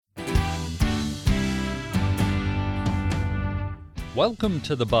Welcome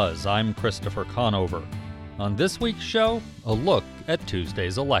to The Buzz. I'm Christopher Conover. On this week's show, a look at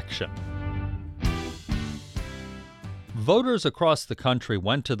Tuesday's election. Voters across the country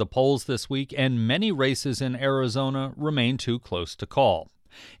went to the polls this week, and many races in Arizona remain too close to call.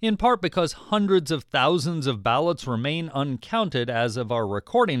 In part because hundreds of thousands of ballots remain uncounted as of our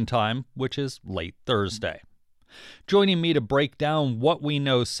recording time, which is late Thursday. Joining me to break down what we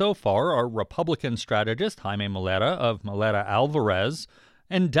know so far are Republican strategist Jaime Molera of Molera Alvarez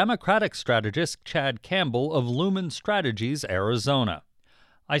and Democratic strategist Chad Campbell of Lumen Strategies, Arizona.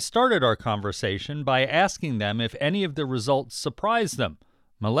 I started our conversation by asking them if any of the results surprised them.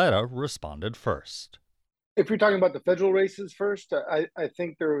 Molera responded first. If you're talking about the federal races first, I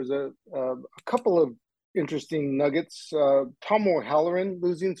think there was a couple of interesting nuggets. Tom O'Halloran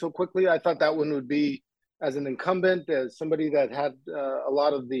losing so quickly, I thought that one would be, as an incumbent, as somebody that had a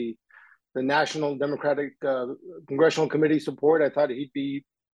lot of the National Democratic Congressional Committee support, I thought he'd be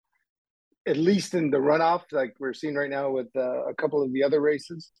at least in the runoff, like we're seeing right now with a couple of the other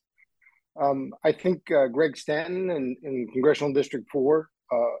races. I think Greg Stanton in Congressional District 4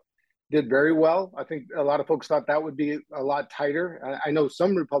 did very well. I think a lot of folks thought that would be a lot tighter. I know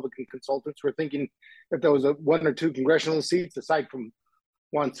some Republican consultants were thinking if there was one or two congressional seats, aside from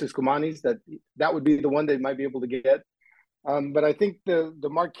Juan Ciscomani's, that would be the one they might be able to get. But I think the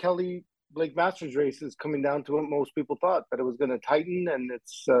Mark Kelly, Blake Masters race is coming down to what most people thought, that it was going to tighten. And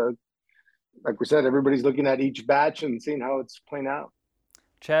it's, like we said, everybody's looking at each batch and seeing how it's playing out.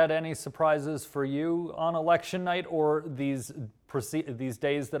 Chad, any surprises for you on election night or these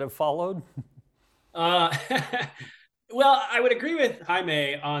days that have followed? Well, I would agree with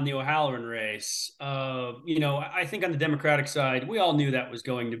Jaime on the O'Halloran race. I think on the Democratic side, we all knew that was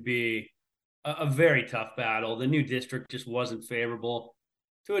going to be a very tough battle. The new district just wasn't favorable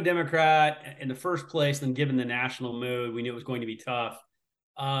to a Democrat in the first place. And given the national mood, we knew it was going to be tough.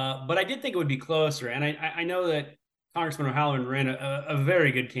 But I did think it would be closer. And I know that Congressman O'Halloran ran a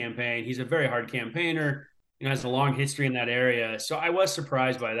very good campaign. He's a very hard campaigner, has a long history in that area. So I was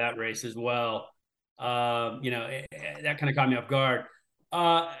surprised by that race as well. That kind of caught me off guard.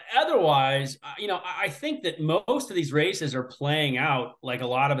 Otherwise, I think that most of these races are playing out like a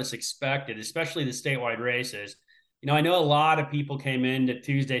lot of us expected, especially the statewide races. I know a lot of people came into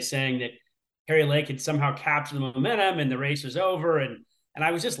Tuesday saying that Harry Lake had somehow captured the momentum and the race was over. And I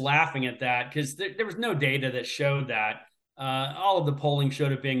was just laughing at that because there was no data that showed that. All of the polling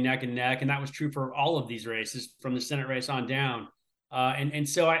showed it being neck and neck, and that was true for all of these races from the Senate race on down. And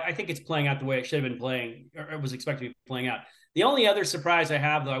so I think it's playing out the way it should have been playing, or it was expected to be playing out. The only other surprise I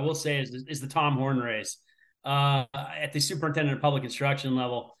have, though, I will say, is the Tom Horn race at the superintendent of public instruction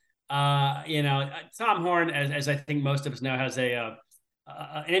level. Tom Horn, as I think most of us know, has an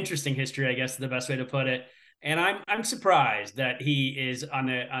interesting history, I guess is the best way to put it. And I'm surprised that he is on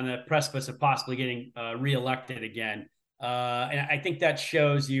the precipice of possibly getting reelected again. And I think that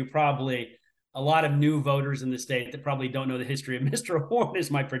shows you probably a lot of new voters in the state that probably don't know the history of Mr. Horn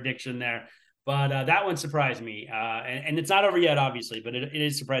is my prediction there. But that one surprised me. And it's not over yet, obviously, but it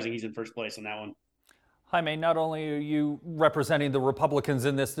is surprising he's in first place on that one. Jaime, not only are you representing the Republicans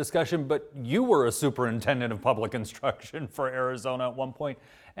in this discussion, but you were a superintendent of public instruction for Arizona at one point.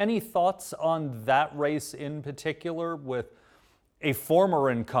 Any thoughts on that race in particular with a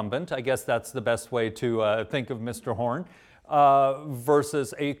former incumbent, I guess that's the best way to think of Mr. Horn,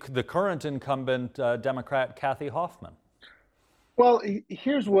 versus the current incumbent Democrat, Kathy Hoffman? Well,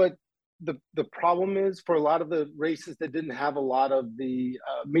 here's what the problem is for a lot of the races that didn't have a lot of the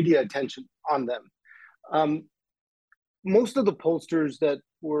media attention on them. Most of the pollsters that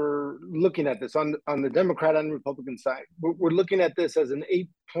were looking at this on the Democrat and Republican side, we're looking at this as an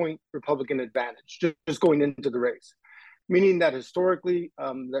 8-point Republican advantage just going into the race, meaning that historically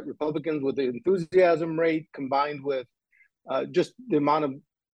that Republicans with the enthusiasm rate combined with just the amount of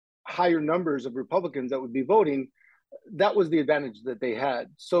higher numbers of Republicans that would be voting, that was the advantage that they had.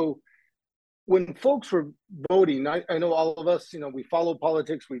 So when folks were voting, I know all of us, we follow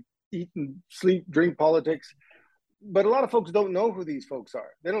politics, we eat and sleep, drink politics, but a lot of folks don't know who these folks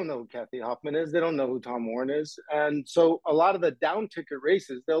are. They don't know who Kathy Hoffman is. They don't know who Tom Horn is. And so a lot of the down ticket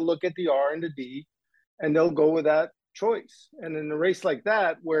races, they'll look at the R and the D and they'll go with that choice. And in a race like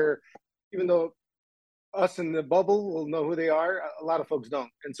that, where even though us in the bubble will know who they are, a lot of folks don't.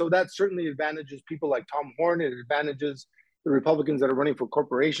 And so that certainly advantages people like Tom Horn. It advantages the Republicans that are running for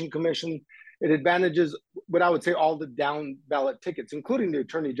corporation commission. It advantages what I would say all the down ballot tickets, including the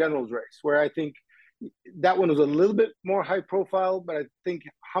Attorney General's race, where I think that one was a little bit more high profile, but I think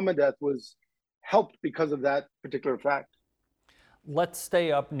Hamadeth was helped because of that particular fact. Let's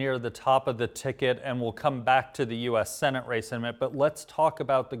stay up near the top of the ticket and we'll come back to the U.S. Senate race in a minute, but let's talk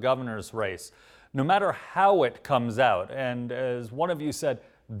about the governor's race. No matter how it comes out, and as one of you said,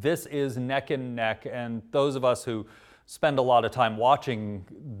 this is neck and neck, and those of us who spend a lot of time watching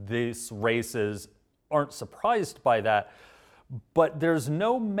these races aren't surprised by that. But there's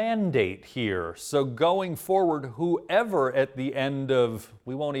no mandate here. So going forward, whoever at the end of,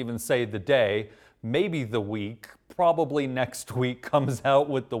 we won't even say the day, maybe the week, probably next week comes out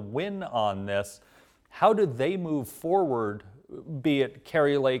with the win on this, how do they move forward, be it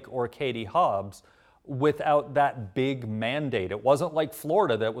Kari Lake or Katie Hobbs, without that big mandate? It wasn't like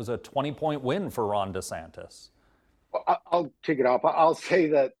Florida that was a 20-point win for Ron DeSantis. Well, I'll kick it off. I'll say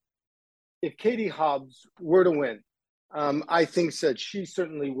that if Katie Hobbs were to win, I think that she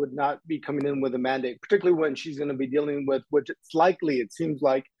certainly would not be coming in with a mandate, particularly when she's going to be dealing with what it's likely, it seems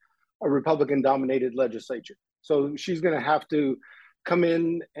like, a Republican-dominated legislature. So she's going to have to come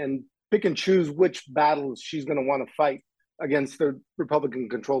in and pick and choose which battles she's going to want to fight against the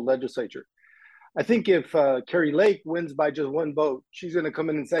Republican-controlled legislature. I think if Kari Lake wins by just one vote, she's going to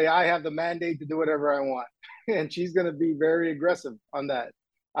come in and say, I have the mandate to do whatever I want. And she's going to be very aggressive on that.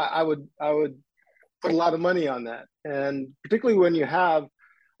 I would put a lot of money on that. And particularly when you have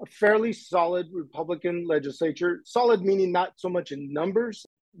a fairly solid Republican legislature, solid meaning not so much in numbers,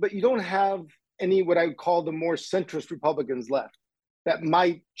 but you don't have any what I would call the more centrist Republicans left that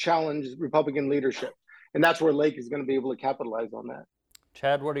might challenge Republican leadership. And that's where Lake is going to be able to capitalize on that.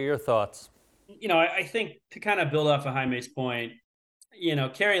 Chad, what are your thoughts? I think to kind of build off of Jaime's point,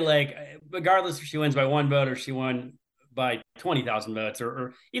 Kari Lake, regardless if she wins by one vote or she won by 20,000 votes,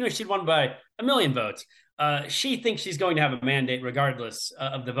 or even if she'd won by 1 million votes, she thinks she's going to have a mandate regardless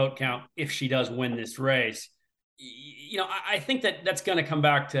of the vote count if she does win this race. I think that's going to come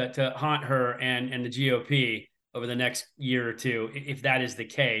back to haunt her and the GOP over the next year or two, if that is the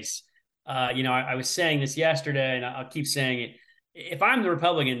case. I was saying this yesterday, and I'll keep saying it. If I'm the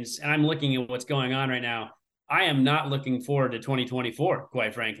Republicans and I'm looking at what's going on right now, I am not looking forward to 2024,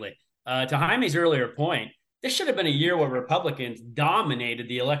 quite frankly. To Jaime's earlier point, this should have been a year where Republicans dominated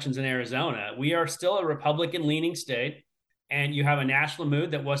the elections in Arizona. We are still a Republican-leaning state, and you have a national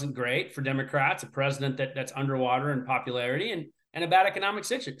mood that wasn't great for Democrats, a president that's underwater in popularity, and a bad economic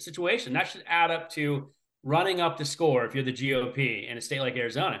situation. That should add up to running up the score if you're the GOP in a state like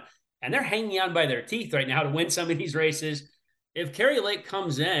Arizona. And they're hanging on by their teeth right now to win some of these races. If Kari Lake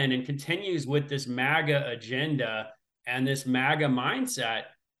comes in and continues with this MAGA agenda and this MAGA mindset,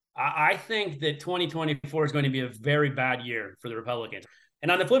 I think that 2024 is going to be a very bad year for the Republicans. And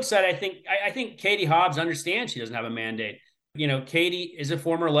on the flip side, I think Katie Hobbs understands she doesn't have a mandate. Katie is a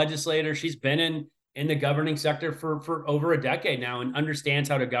former legislator. She's been in the governing sector for over a decade now and understands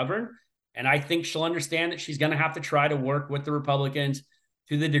how to govern. And I think she'll understand that she's going to have to try to work with the Republicans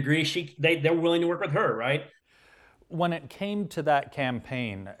to the degree they're willing to work with her, right? When it came to that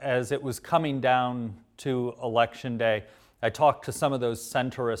campaign, as it was coming down to Election Day, I talked to some of those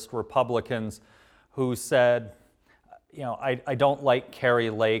centrist Republicans who said, I don't like Kari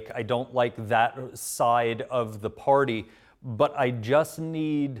Lake, I don't like that side of the party, but I just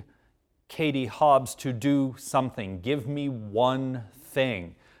need Katie Hobbs to do something. Give me one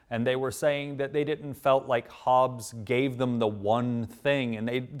thing. And they were saying that they didn't felt like Hobbs gave them the one thing,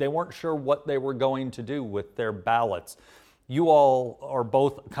 and they weren't sure what they were going to do with their ballots. You all are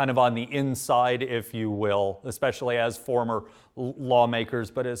both kind of on the inside, if you will, especially as former lawmakers,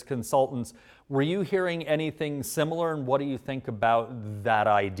 but as consultants. Were you hearing anything similar, and what do you think about that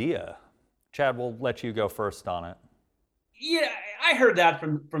idea? Chad, we'll let you go first on it. Yeah, I heard that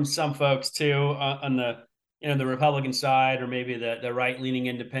from some folks too, on the Republican side, or maybe the right-leaning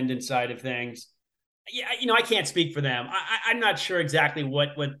independent side of things. Yeah, I can't speak for them. I'm not sure exactly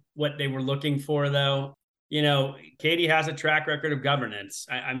what they were looking for, though. Katie has a track record of governance.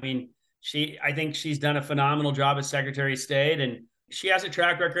 I think she's done a phenomenal job as Secretary of State, and she has a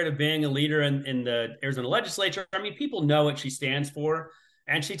track record of being a leader in the Arizona legislature. People know what she stands for,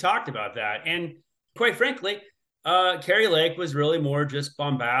 and she talked about that. And quite frankly, Kari Lake was really more just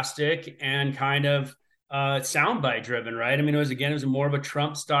bombastic and kind of soundbite driven, right? It was more of a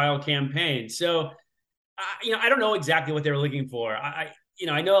Trump style campaign. So, I don't know exactly what they were looking for.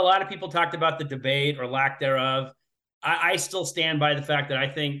 I know a lot of people talked about the debate or lack thereof. I still stand by the fact that I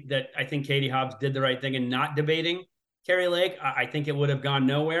think Katie Hobbs did the right thing in not debating Kari Lake. I think it would have gone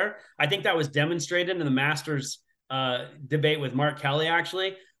nowhere. I think that was demonstrated in the Masters debate with Mark Kelly,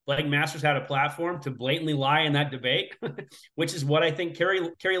 actually. Blake Masters had a platform to blatantly lie in that debate, which is what I think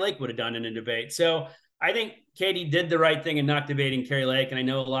Kari Lake would have done in a debate. So I think Katie did the right thing in not debating Kari Lake. And I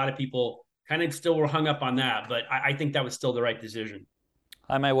know a lot of people kind of still were hung up on that, but I think that was still the right decision.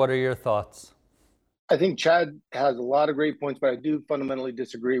 Jaime, what are your thoughts? I think Chad has a lot of great points, but I do fundamentally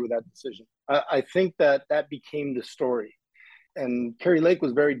disagree with that decision. I think that became the story. And Carrie Lake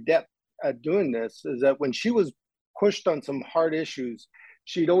was very deft at doing this, is that when she was pushed on some hard issues,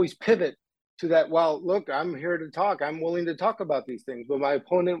 she'd always pivot to that, well, look, I'm here to talk. I'm willing to talk about these things, but my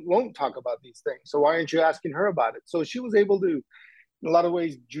opponent won't talk about these things. So why aren't you asking her about it? So she was able to, in a lot of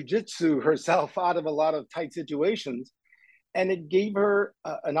ways, jujitsu herself out of a lot of tight situations. And it gave her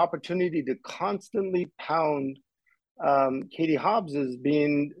an opportunity to constantly pound Katie Hobbs as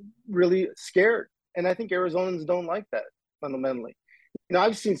being really scared. And I think Arizonans don't like that fundamentally. You know,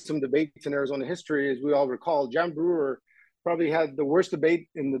 I've seen some debates in Arizona history, as we all recall. John Brewer probably had the worst debate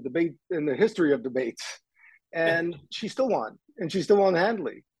in the history of debates, and she still won, and she still won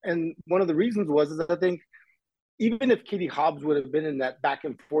handily. And one of the reasons was, is that I think even if Katie Hobbs would have been in that back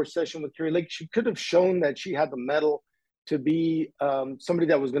and forth session with Carrie Lake, she could have shown that she had the mettle to be somebody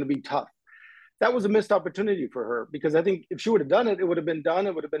that was going to be tough. That was a missed opportunity for her, because I think if she would have done it, it would have been done.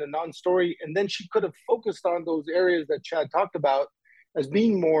 It would have been a non-story. And then she could have focused on those areas that Chad talked about as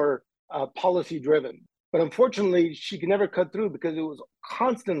being more policy driven. But unfortunately, she could never cut through because it was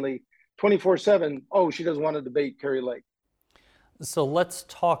constantly 24/7. Oh, she doesn't want to debate Carrie Lake. So let's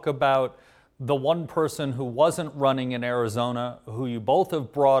talk about the one person who wasn't running in Arizona, who you both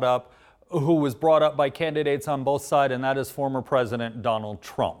have brought up, who was brought up by candidates on both sides, and that is former President Donald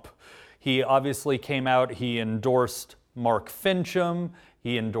Trump. He obviously came out, he endorsed Mark Finchem,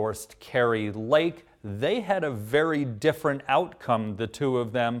 he endorsed Carrie Lake. They had a very different outcome, the two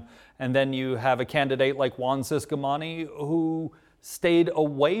of them. And then you have a candidate like Juan Ciscomani who stayed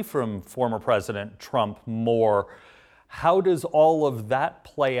away from former President Trump more. How does all of that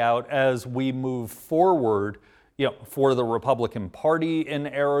play out as we move forward, for the Republican Party in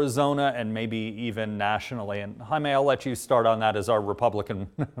Arizona and maybe even nationally? And Jaime, I'll let you start on that as our Republican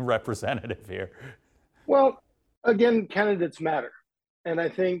representative here. Well, again, candidates matter. And I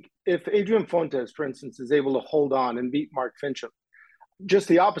think if Adrian Fontes, for instance, is able to hold on and beat Mark Finchem, just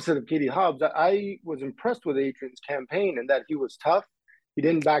the opposite of Katie Hobbs, I was impressed with Adrian's campaign in that he was tough. He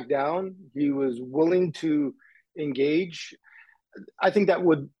didn't back down. He was willing to engage. I think that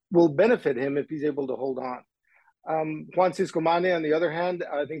will benefit him if he's able to hold on. Juan Ciscomani, on the other hand,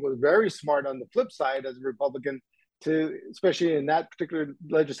 I think was very smart on the flip side as a Republican, especially in that particular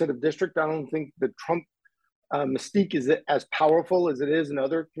legislative district. I don't think the Trump mystique is as powerful as it is in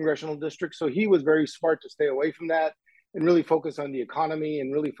other congressional districts. So he was very smart to stay away from that and really focus on the economy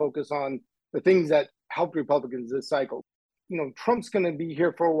and really focus on the things that helped Republicans this cycle. Trump's going to be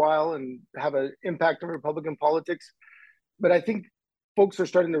here for a while and have an impact on Republican politics. But I think folks are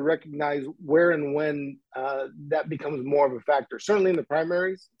starting to recognize where and when that becomes more of a factor. Certainly in the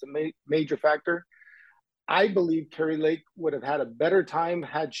primaries, it's a major factor. I believe Carrie Lake would have had a better time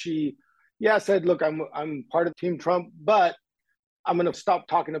had she said, look, I'm part of Team Trump, but I'm going to stop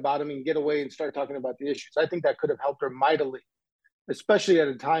talking about him and get away and start talking about the issues. I think that could have helped her mightily, especially at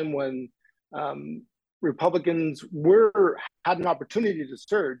a time when Republicans had an opportunity to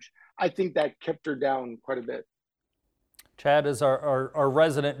surge. I think that kept her down quite a bit. Chad, as our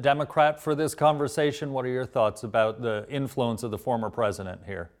resident Democrat for this conversation, what are your thoughts about the influence of the former president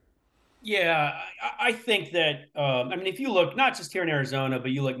here? Yeah, I think that, if you look, not just here in Arizona, but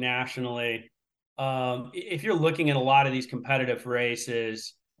you look nationally, if you're looking at a lot of these competitive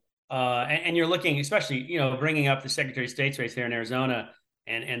races, and you're looking, especially, bringing up the Secretary of State's race here in Arizona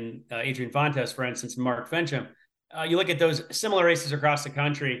and Adrian Fontes, for instance, and Mark Finchem, you look at those similar races across the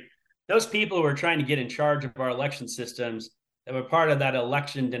country, those people who are trying to get in charge of our election systems that were part of that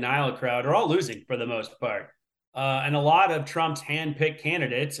election denial crowd are all losing for the most part. And a lot of Trump's hand-picked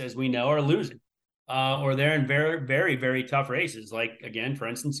candidates, as we know, are losing, or they're in very, very, very tough races. Like, again, for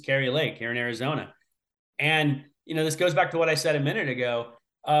instance, Carrie Lake here in Arizona. And, this goes back to what I said a minute ago.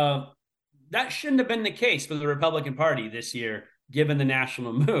 That shouldn't have been the case for the Republican Party this year, given the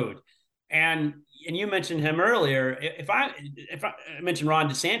national mood. And you mentioned him earlier. If I mentioned Ron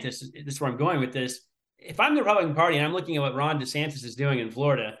DeSantis, this is where I'm going with this. If I'm the Republican Party and I'm looking at what Ron DeSantis is doing in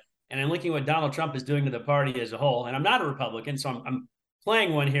Florida, and I'm looking at what Donald Trump is doing to the party as a whole, and I'm not a Republican, so I'm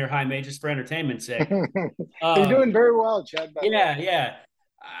playing one here, Jaime, just for entertainment's sake. You're doing very well, Chad. Yeah.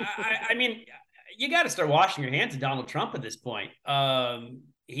 I mean, you got to start washing your hands of Donald Trump at this point.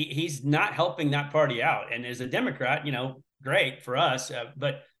 He's not helping that party out, and as a Democrat, great for us,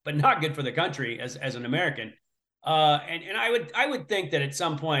 but not good for the country as an American. And I would think that at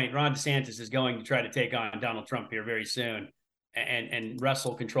some point Ron DeSantis is going to try to take on Donald Trump here very soon and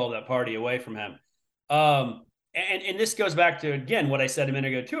wrestle control of that party away from him. and this goes back to, again, what I said a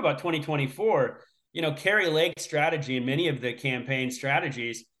minute ago too about 2024. Kari Lake's strategy and many of the campaign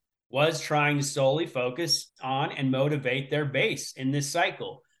strategies was trying to solely focus on and motivate their base in this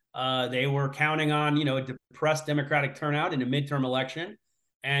cycle. They were counting on, a depressed Democratic turnout in a midterm election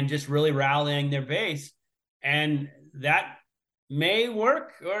and just really rallying their base. And that may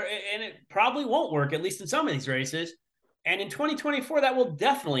work, and it probably won't work, at least in some of these races. And in 2024, that will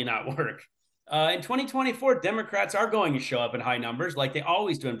definitely not work. In 2024, Democrats are going to show up in high numbers like they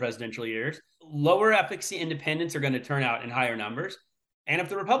always do in presidential years. Lower efficacy independents are going to turn out in higher numbers. And if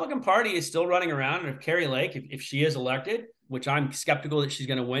the Republican Party is still running around, and if Kari Lake, if she is elected, which I'm skeptical that she's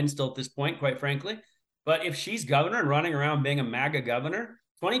going to win still at this point, quite frankly, but if she's governor and running around being a MAGA governor,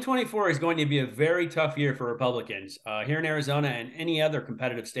 2024 is going to be a very tough year for Republicans here in Arizona and any other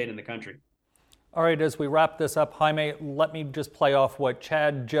competitive state in the country. All right, as we wrap this up, Jaime, let me just play off what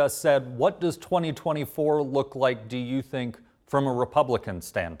Chad just said. What does 2024 look like, do you think, from a Republican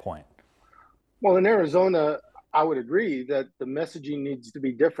standpoint? Well, in Arizona, I would agree that the messaging needs to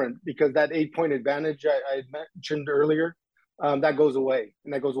be different because that 8-point advantage I mentioned earlier, that goes away,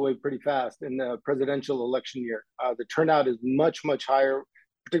 and that goes away pretty fast in the presidential election year. The turnout is much, much higher,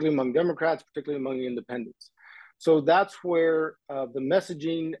 particularly among Democrats, particularly among the independents. So that's where the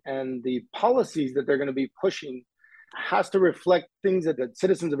messaging and the policies that they're going to be pushing has to reflect things that the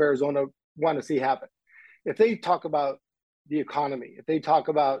citizens of Arizona want to see happen. If they talk about the economy, if they talk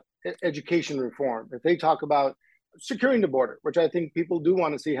about education reform, if they talk about securing the border, which I think people do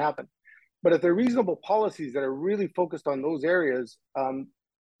want to see happen, but if they're reasonable policies that are really focused on those areas,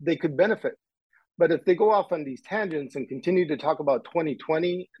 they could benefit. But if they go off on these tangents and continue to talk about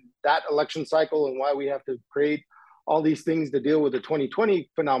 2020, that election cycle, and why we have to create all these things to deal with the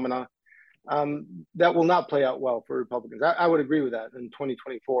 2020 phenomena, that will not play out well for Republicans. I would agree with that in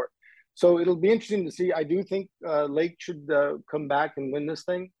 2024. So it'll be interesting to see. I do think Lake should come back and win this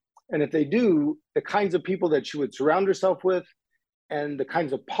thing. And if they do, the kinds of people that she would surround herself with and the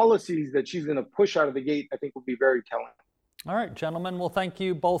kinds of policies that she's going to push out of the gate, I think will be very telling. All right, gentlemen, well, thank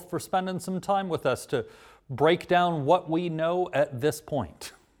you both for spending some time with us to break down what we know at this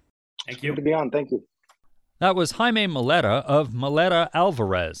point. Thank you. Good to be on. Thank you. That was Jaime Maleta of Maleta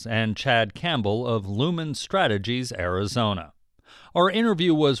Alvarez and Chad Campbell of Lumen Strategies, Arizona. Our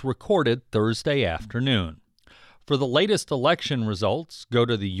interview was recorded Thursday afternoon. For the latest election results, go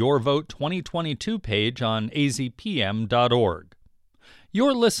to the Your Vote 2022 page on azpm.org.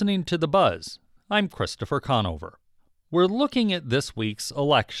 You're listening to The Buzz. I'm Christopher Conover. We're looking at this week's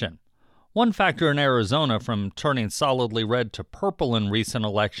election. One factor in Arizona from turning solidly red to purple in recent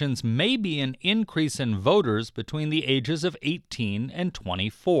elections may be an increase in voters between the ages of 18 and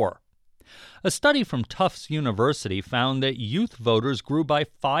 24. A study from Tufts University found that youth voters grew by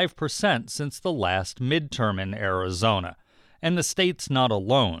 5% since the last midterm in Arizona, and the state's not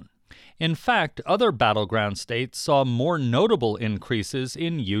alone. In fact, other battleground states saw more notable increases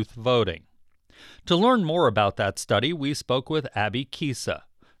in youth voting. To learn more about that study, we spoke with Abby Kisa.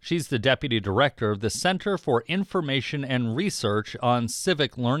 She's the Deputy Director of the Center for Information and Research on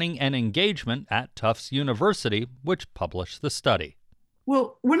Civic Learning and Engagement at Tufts University, which published the study.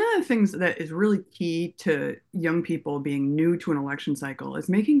 Well, one of the things that is really key to young people being new to an election cycle is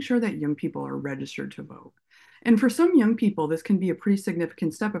making sure that young people are registered to vote. And for some young people, this can be a pretty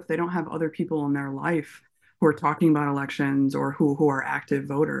significant step if they don't have other people in their life who are talking about elections or who are active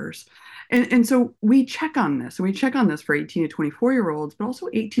voters. And so we check on this. And we check on this for 18 to 24-year-olds, but also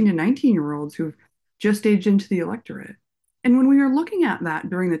 18 to 19-year-olds who've just aged into the electorate. And when we were looking at that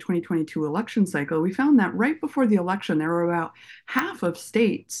during the 2022 election cycle, we found that right before the election, there were about half of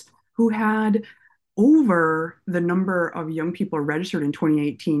states who had over the number of young people registered in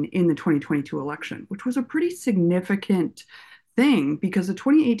 2018 in the 2022 election, which was a pretty significant thing because the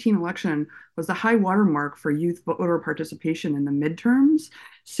 2018 election was the high watermark for youth voter participation in the midterms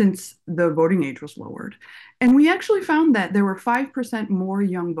since the voting age was lowered. And we actually found that there were 5% more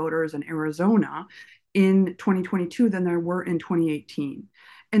young voters in Arizona in 2022 than there were in 2018.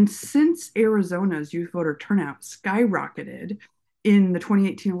 And since Arizona's youth voter turnout skyrocketed in the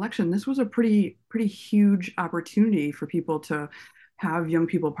 2018 election, this was a pretty huge opportunity for people to have young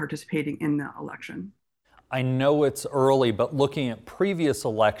people participating in the election. I know it's early, but looking at previous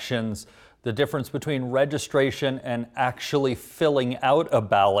elections, the difference between registration and actually filling out a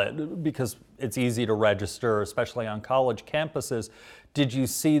ballot, because it's easy to register, especially on college campuses, did you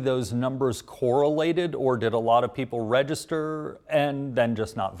see those numbers correlated, or did a lot of people register and then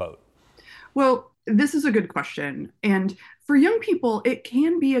just not vote? Well, this is a good question. And for young people, it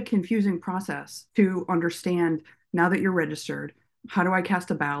can be a confusing process to understand now that you're registered, how do I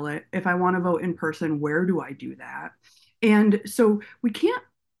cast a ballot? If I want to vote in person, where do I do that? And so we can't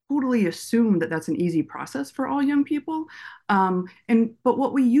totally assume that that's an easy process for all young people. But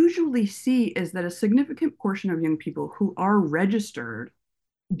what we usually see is that a significant portion of young people who are registered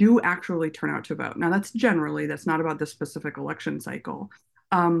do actually turn out to vote. Now, that's not about this specific election cycle.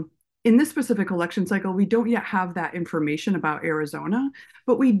 In this specific election cycle, we don't yet have that information about Arizona,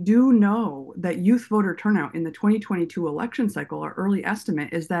 but we do know that youth voter turnout in the 2022 election cycle, our early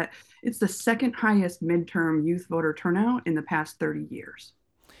estimate is that it's the second highest midterm youth voter turnout in the past 30 years.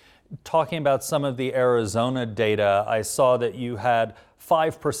 Talking about some of the Arizona data, I saw that you had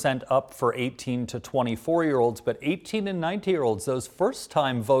 5% up for 18 to 24-year-olds, but 18 and 19-year-olds, those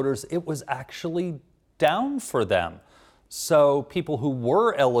first-time voters, it was actually down for them. So people who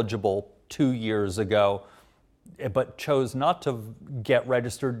were eligible 2 years ago but chose not to get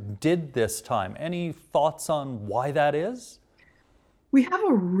registered did this time. Any thoughts on why that is? We have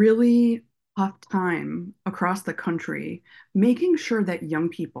a really tough time across the country making sure that young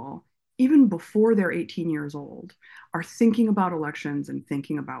people, even before they're 18 years old, are thinking about elections and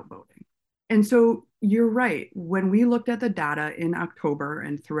thinking about voting. And so you're right. When we looked at the data in October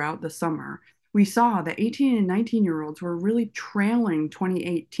and throughout the summer, we saw that 18 and 19-year-olds were really trailing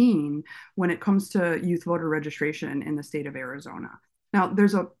 2018 when it comes to youth voter registration in the state of Arizona. Now,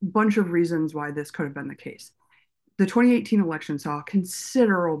 there's a bunch of reasons why this could have been the case. The 2018 election saw a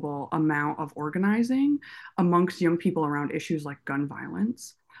considerable amount of organizing amongst young people around issues like gun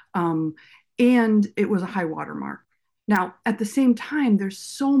violence. And it was a high watermark. Now, at the same time, there's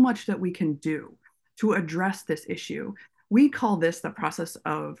so much that we can do to address this issue. We call this the process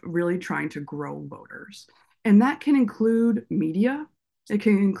of really trying to grow voters. And that can include media. It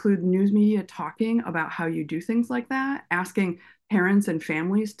can include news media talking about how you do things like that, asking parents and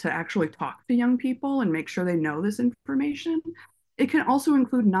families to actually talk to young people and make sure they know this information. It can also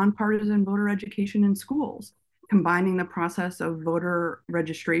include nonpartisan voter education in schools, combining the process of voter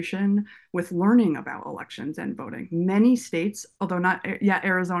registration with learning about elections and voting. Many states, although not yet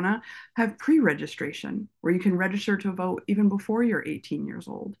Arizona, have pre-registration where you can register to vote even before you're 18 years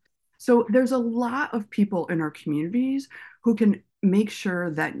old. So there's a lot of people in our communities who can make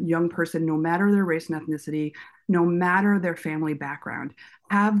sure that young person, no matter their race and ethnicity, no matter their family background,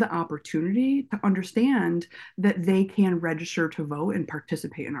 have the opportunity to understand that they can register to vote and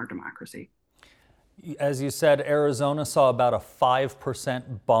participate in our democracy. As you said, Arizona saw about a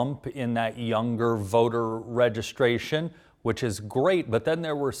 5% bump in that younger voter registration, which is great. But then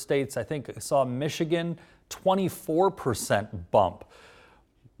there were states, I think I saw Michigan, 24% bump.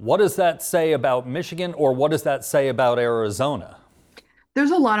 What does that say about Michigan, or what does that say about Arizona?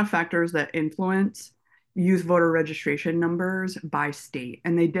 There's a lot of factors that influence youth voter registration numbers by state,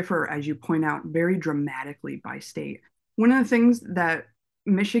 and they differ, as you point out, very dramatically by state. One of the things that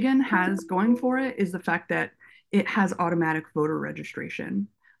Michigan has going for it is the fact that it has automatic voter registration.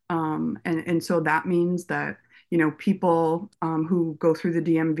 And so that means that, people who go through the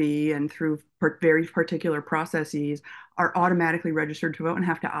DMV and through very particular processes are automatically registered to vote and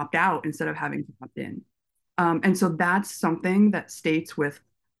have to opt out instead of having to opt in. And so that's something that states with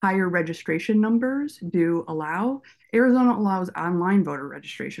higher registration numbers do allow. Arizona allows online voter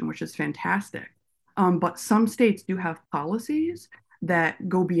registration, which is fantastic. But some states do have policies that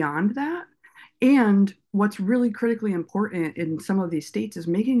go beyond that. And what's really critically important in some of these states is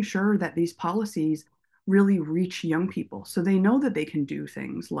making sure that these policies really reach young people so they know that they can do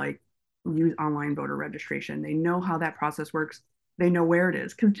things like use online voter registration. They know how that process works. They know where it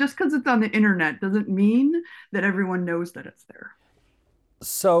is. Because just because it's on the internet doesn't mean that everyone knows that it's there.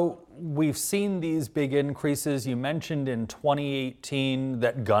 So we've seen these big increases. You mentioned in 2018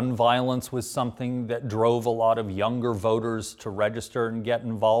 that gun violence was something that drove a lot of younger voters to register and get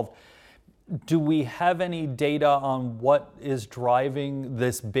involved. Do we have any data on what is driving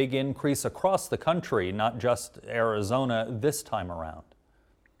this big increase across the country, not just Arizona, this time around?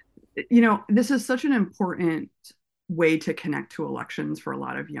 This is such an important way to connect to elections for a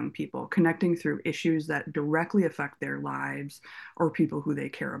lot of young people, connecting through issues that directly affect their lives or people who they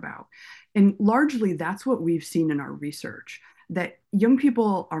care about. And largely that's what we've seen in our research, that young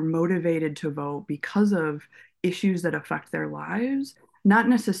people are motivated to vote because of issues that affect their lives, not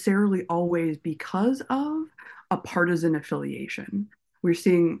necessarily always because of a partisan affiliation. We're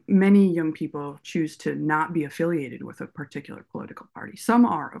seeing many young people choose to not be affiliated with a particular political party. Some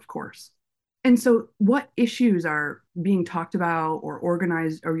are, of course. And so what issues are being talked about or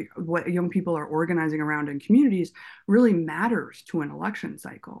organized, or what young people are organizing around in communities really matters to an election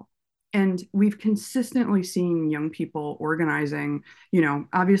cycle. And we've consistently seen young people organizing,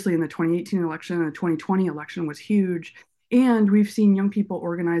 obviously in the 2018 election and the 2020 election was huge. And we've seen young people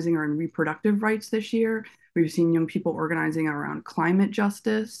organizing around reproductive rights this year. We've seen young people organizing around climate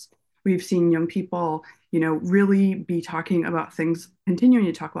justice. We've seen young people, really be talking about things, continuing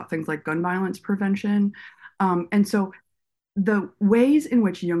to talk about things like gun violence prevention. And so the ways in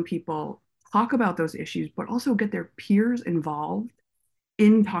which young people talk about those issues, but also get their peers involved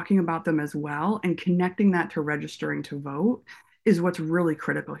in talking about them as well and connecting that to registering to vote is what's really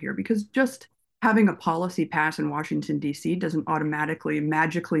critical here, because just having a policy pass in Washington, D.C. doesn't automatically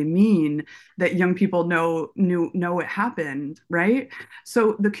magically mean that young people know it happened, right?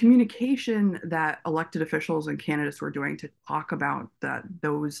 So the communication that elected officials and candidates were doing to talk about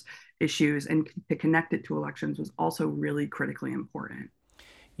those issues and to connect it to elections was also really critically important.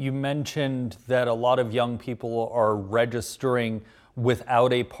 You mentioned that a lot of young people are registering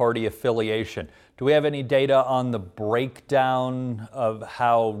without a party affiliation. Do we have any data on the breakdown of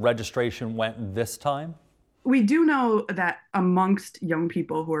how registration went this time? We do know that amongst young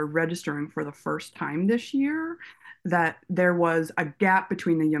people who are registering for the first time this year, that there was a gap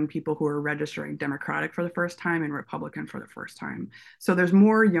between the young people who are registering Democratic for the first time and Republican for the first time. So there's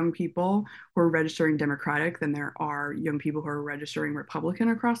more young people who are registering Democratic than there are young people who are registering Republican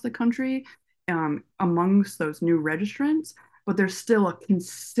across the country amongst those new registrants, but there's still a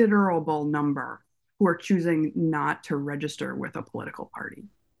considerable number who are choosing not to register with a political party.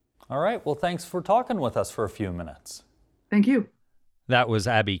 All right. Well, thanks for talking with us for a few minutes. Thank you. That was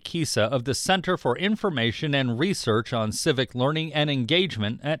Abby Kisa of the Center for Information and Research on Civic Learning and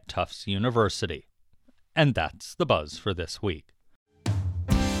Engagement at Tufts University. And that's the buzz for this week.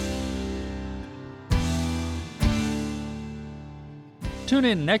 Tune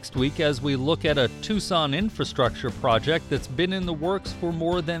in next week as we look at a Tucson infrastructure project that's been in the works for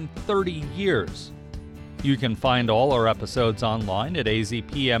more than 30 years. You can find all our episodes online at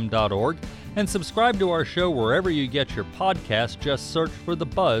azpm.org and subscribe to our show wherever you get your podcast. Just search for The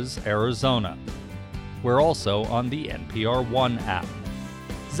Buzz Arizona. We're also on the NPR One app.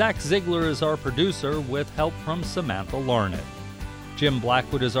 Zach Ziegler is our producer with help from Samantha Larned. Jim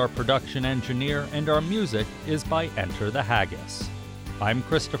Blackwood is our production engineer, and our music is by Enter the Haggis. I'm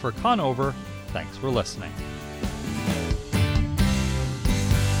Christopher Conover. Thanks for listening.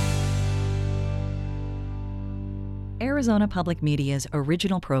 Arizona Public Media's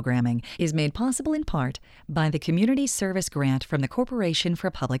original programming is made possible in part by the Community Service Grant from the Corporation for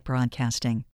Public Broadcasting.